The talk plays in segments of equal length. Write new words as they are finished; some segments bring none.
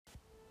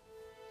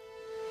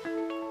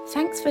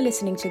Thanks for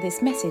listening to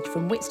this message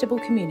from Whitstable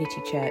Community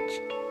Church.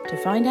 To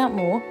find out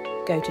more,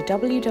 go to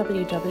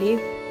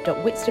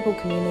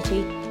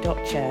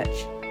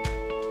www.whitstablecommunity.church.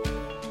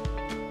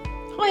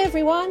 Hi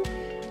everyone,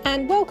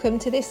 and welcome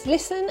to this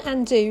Listen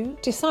and Do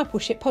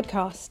Discipleship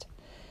podcast.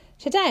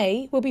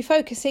 Today we'll be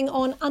focusing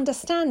on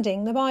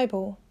understanding the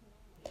Bible.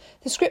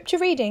 The scripture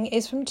reading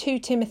is from 2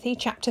 Timothy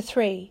chapter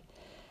 3.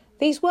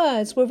 These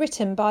words were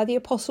written by the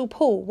Apostle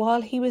Paul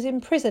while he was in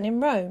prison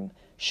in Rome,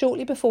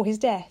 shortly before his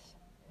death.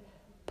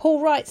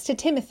 Paul writes to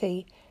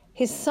Timothy,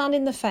 his son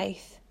in the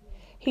faith.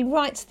 He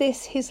writes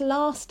this, his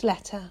last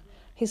letter,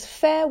 his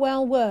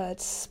farewell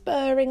words,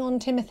 spurring on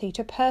Timothy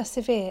to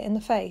persevere in the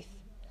faith.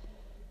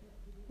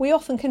 We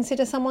often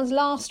consider someone's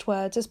last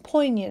words as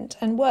poignant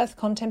and worth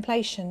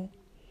contemplation.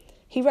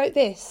 He wrote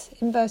this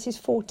in verses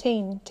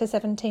 14 to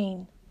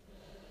 17.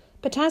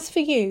 But as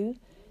for you,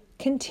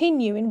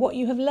 continue in what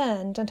you have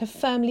learned and have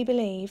firmly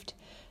believed,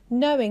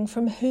 knowing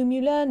from whom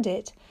you learned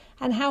it,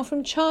 and how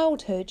from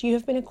childhood you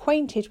have been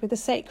acquainted with the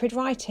sacred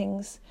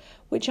writings,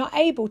 which are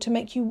able to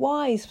make you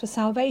wise for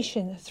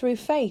salvation through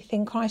faith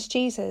in Christ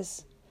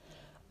Jesus.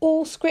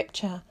 All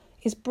Scripture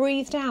is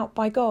breathed out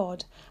by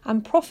God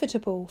and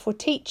profitable for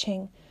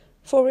teaching,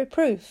 for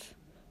reproof,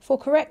 for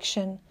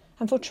correction,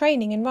 and for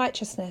training in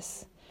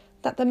righteousness,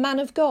 that the man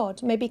of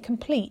God may be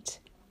complete,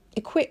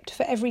 equipped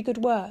for every good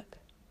work.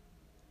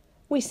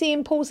 We see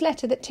in Paul's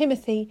letter that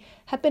Timothy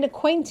had been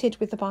acquainted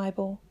with the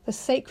Bible, the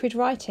sacred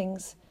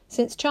writings,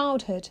 since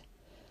childhood.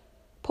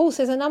 Paul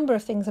says a number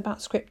of things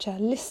about Scripture,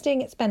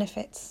 listing its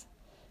benefits.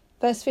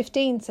 Verse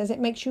 15 says it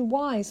makes you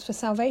wise for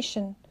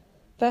salvation.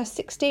 Verse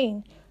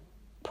 16,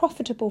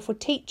 profitable for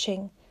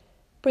teaching,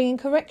 bringing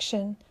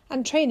correction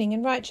and training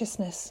in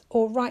righteousness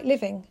or right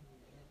living,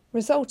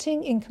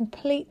 resulting in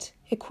complete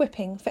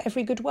equipping for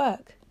every good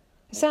work.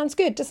 It sounds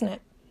good, doesn't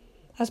it?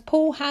 As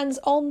Paul hands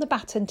on the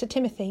baton to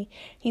Timothy,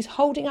 he's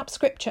holding up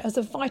Scripture as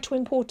of vital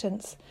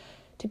importance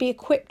to be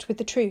equipped with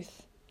the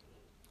truth.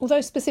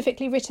 Although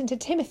specifically written to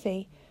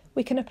Timothy,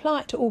 we can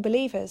apply it to all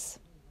believers.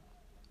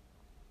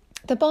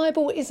 The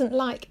Bible isn't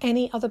like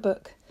any other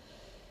book.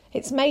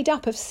 It's made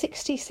up of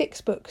 66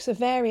 books of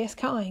various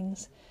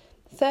kinds,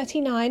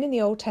 39 in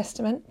the Old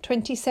Testament,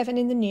 27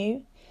 in the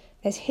New.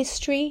 There's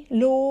history,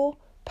 law,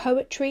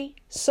 poetry,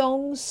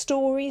 songs,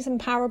 stories and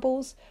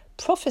parables,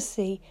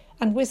 prophecy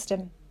and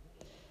wisdom.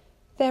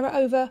 There are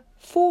over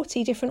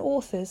 40 different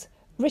authors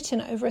written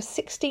over a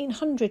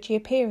 1600-year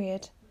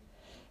period.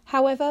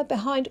 However,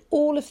 behind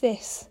all of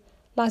this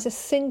lies a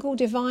single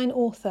divine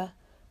author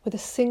with a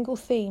single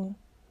theme,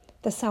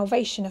 the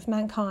salvation of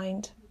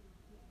mankind.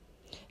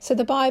 So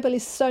the Bible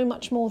is so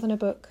much more than a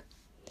book.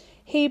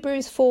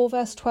 Hebrews 4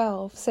 verse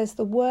 12 says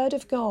the word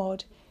of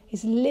God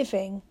is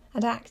living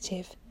and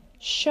active,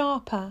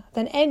 sharper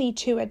than any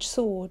two-edged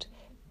sword,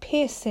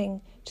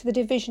 piercing to the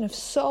division of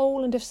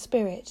soul and of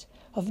spirit,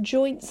 of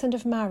joints and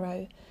of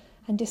marrow,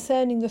 and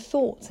discerning the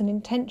thoughts and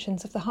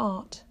intentions of the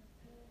heart.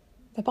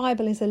 The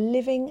Bible is a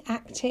living,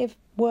 active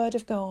Word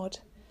of God.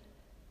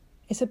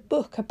 It's a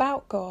book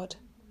about God,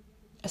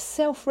 a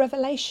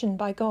self-revelation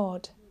by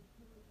God.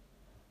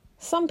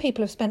 Some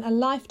people have spent a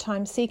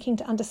lifetime seeking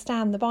to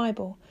understand the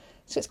Bible,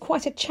 so it's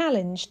quite a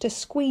challenge to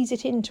squeeze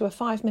it into a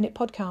 5-minute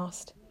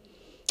podcast.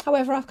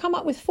 However, I've come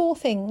up with 4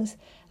 things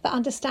that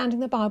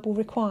understanding the Bible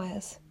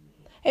requires.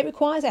 It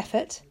requires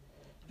effort,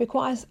 it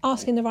requires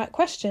asking the right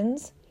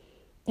questions,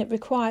 it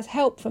requires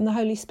help from the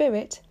Holy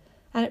Spirit,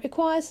 and it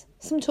requires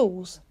some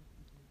tools.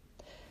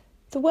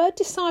 The word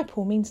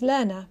disciple means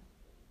learner.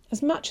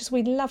 As much as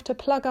we'd love to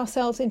plug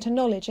ourselves into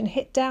knowledge and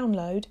hit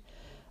download,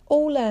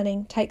 all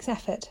learning takes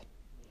effort.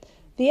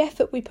 The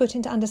effort we put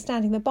into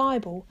understanding the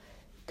Bible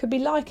could be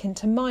likened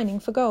to mining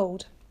for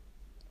gold.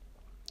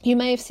 You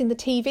may have seen the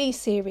TV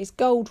series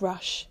Gold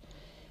Rush.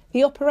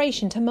 The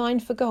operation to mine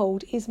for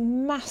gold is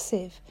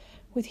massive,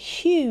 with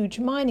huge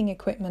mining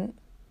equipment.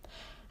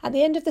 At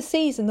the end of the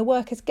season, the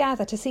workers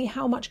gather to see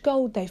how much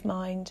gold they've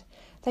mined.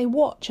 They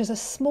watch as a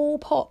small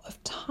pot of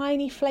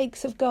tiny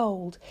flakes of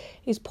gold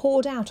is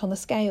poured out on the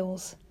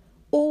scales.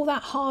 All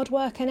that hard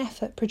work and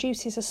effort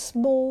produces a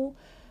small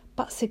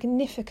but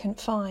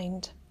significant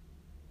find.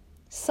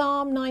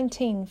 Psalm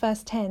 19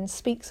 verse 10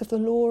 speaks of the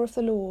law of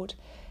the Lord,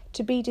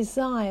 to be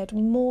desired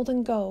more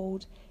than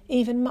gold,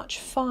 even much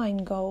fine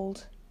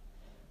gold.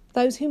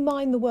 Those who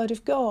mine the word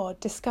of God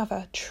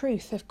discover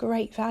truth of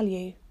great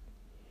value.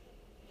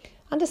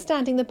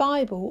 Understanding the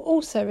Bible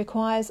also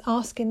requires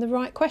asking the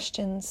right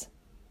questions.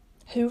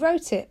 Who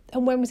wrote it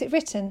and when was it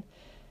written?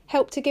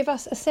 Help to give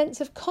us a sense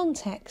of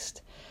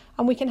context,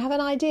 and we can have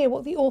an idea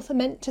what the author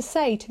meant to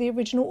say to the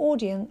original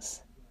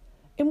audience.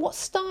 In what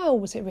style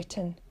was it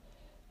written?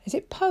 Is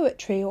it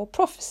poetry or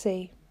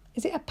prophecy?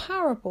 Is it a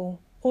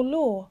parable or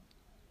law?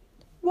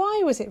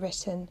 Why was it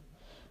written?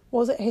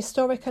 Was it a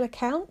historical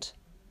account?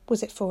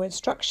 Was it for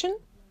instruction,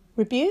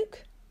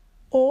 rebuke,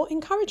 or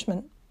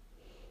encouragement?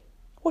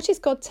 What is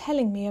God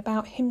telling me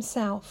about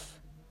himself?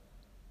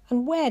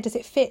 And where does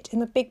it fit in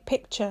the big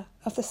picture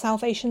of the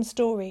salvation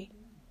story?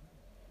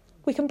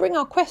 We can bring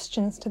our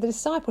questions to the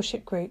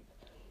discipleship group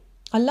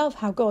I love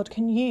how God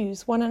can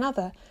use one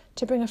another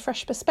to bring a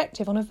fresh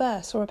perspective on a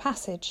verse or a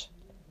passage.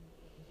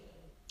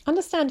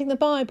 Understanding the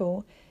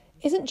Bible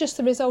isn't just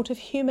the result of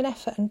human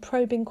effort and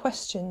probing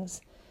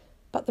questions,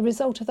 but the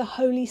result of the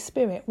Holy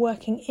Spirit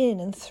working in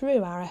and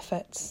through our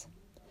efforts.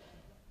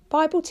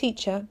 Bible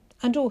teacher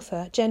and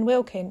author Jen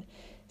Wilkin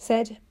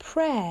said,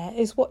 "Prayer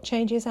is what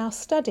changes our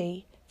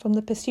study from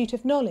the pursuit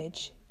of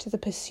knowledge to the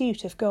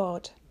pursuit of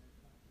God."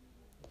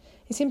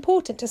 It's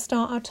important to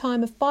start our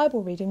time of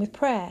Bible reading with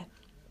prayer,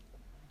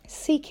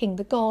 seeking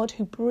the God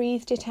who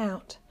breathed it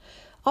out,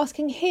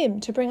 asking Him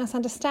to bring us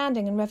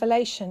understanding and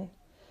revelation.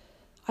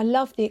 I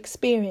love the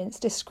experience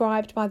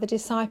described by the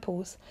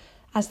disciples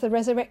as the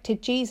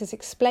resurrected Jesus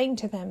explained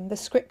to them the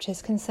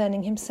scriptures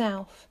concerning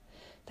Himself.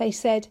 They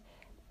said,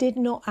 "Did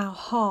not our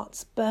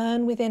hearts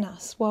burn within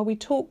us while we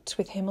talked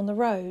with Him on the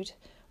road,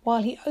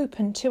 while He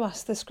opened to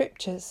us the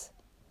scriptures?"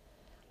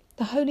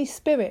 The Holy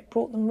Spirit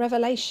brought them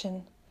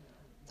revelation.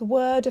 The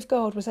Word of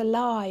God was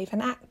alive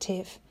and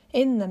active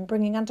in them,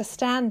 bringing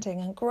understanding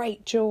and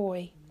great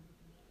joy.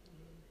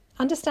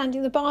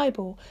 Understanding the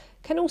Bible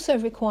can also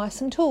require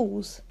some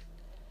tools.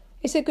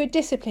 It's a good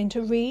discipline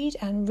to read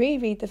and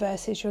reread the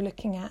verses you're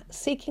looking at,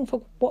 seeking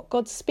for what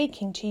God's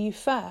speaking to you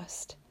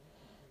first.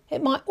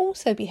 It might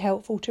also be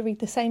helpful to read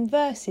the same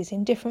verses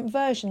in different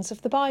versions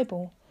of the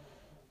Bible.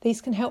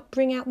 These can help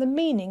bring out the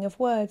meaning of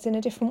words in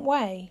a different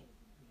way.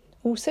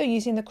 Also,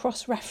 using the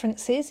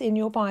cross-references in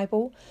your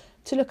Bible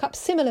to look up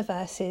similar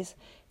verses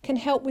can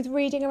help with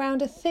reading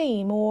around a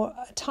theme or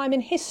a time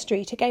in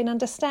history to gain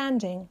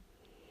understanding.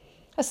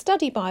 A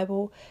study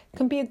Bible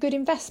can be a good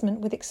investment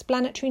with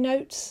explanatory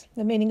notes,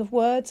 the meaning of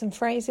words and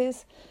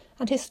phrases,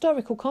 and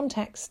historical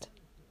context.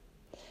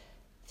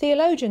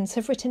 Theologians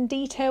have written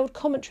detailed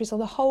commentaries on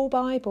the whole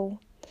Bible.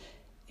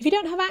 If you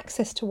don't have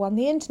access to one,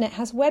 the internet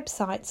has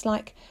websites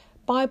like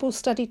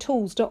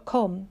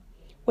BibleStudyTools.com,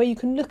 where you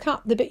can look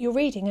up the bit you're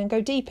reading and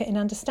go deeper in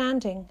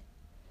understanding.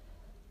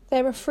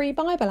 There are free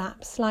Bible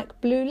apps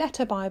like Blue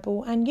Letter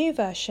Bible and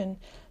YouVersion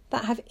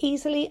that have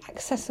easily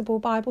accessible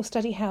Bible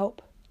study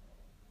help.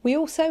 We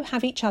also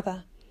have each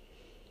other.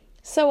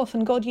 So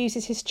often God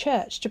uses His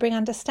church to bring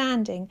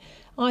understanding,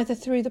 either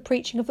through the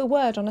preaching of the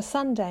Word on a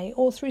Sunday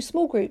or through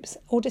small groups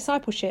or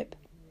discipleship.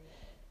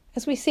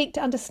 As we seek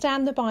to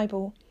understand the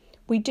Bible,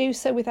 we do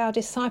so with our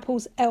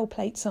disciples' L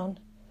plates on.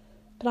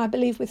 But I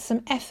believe with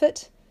some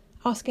effort,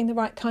 asking the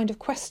right kind of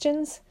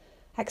questions,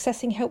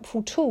 accessing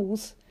helpful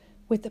tools,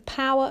 with the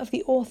power of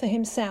the author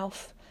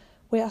himself,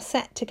 we are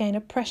set to gain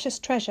a precious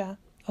treasure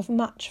of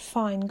much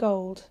fine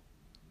gold.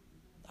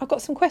 I've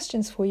got some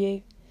questions for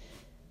you.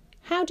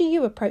 How do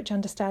you approach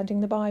understanding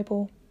the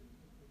Bible?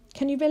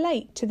 Can you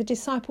relate to the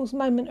disciples'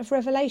 moment of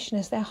revelation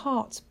as their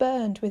hearts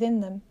burned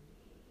within them?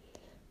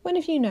 When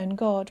have you known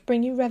God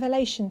bring you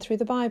revelation through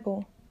the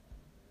Bible?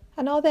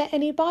 And are there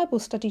any Bible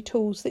study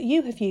tools that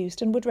you have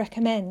used and would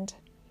recommend?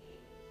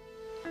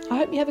 I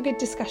hope you have a good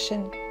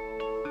discussion.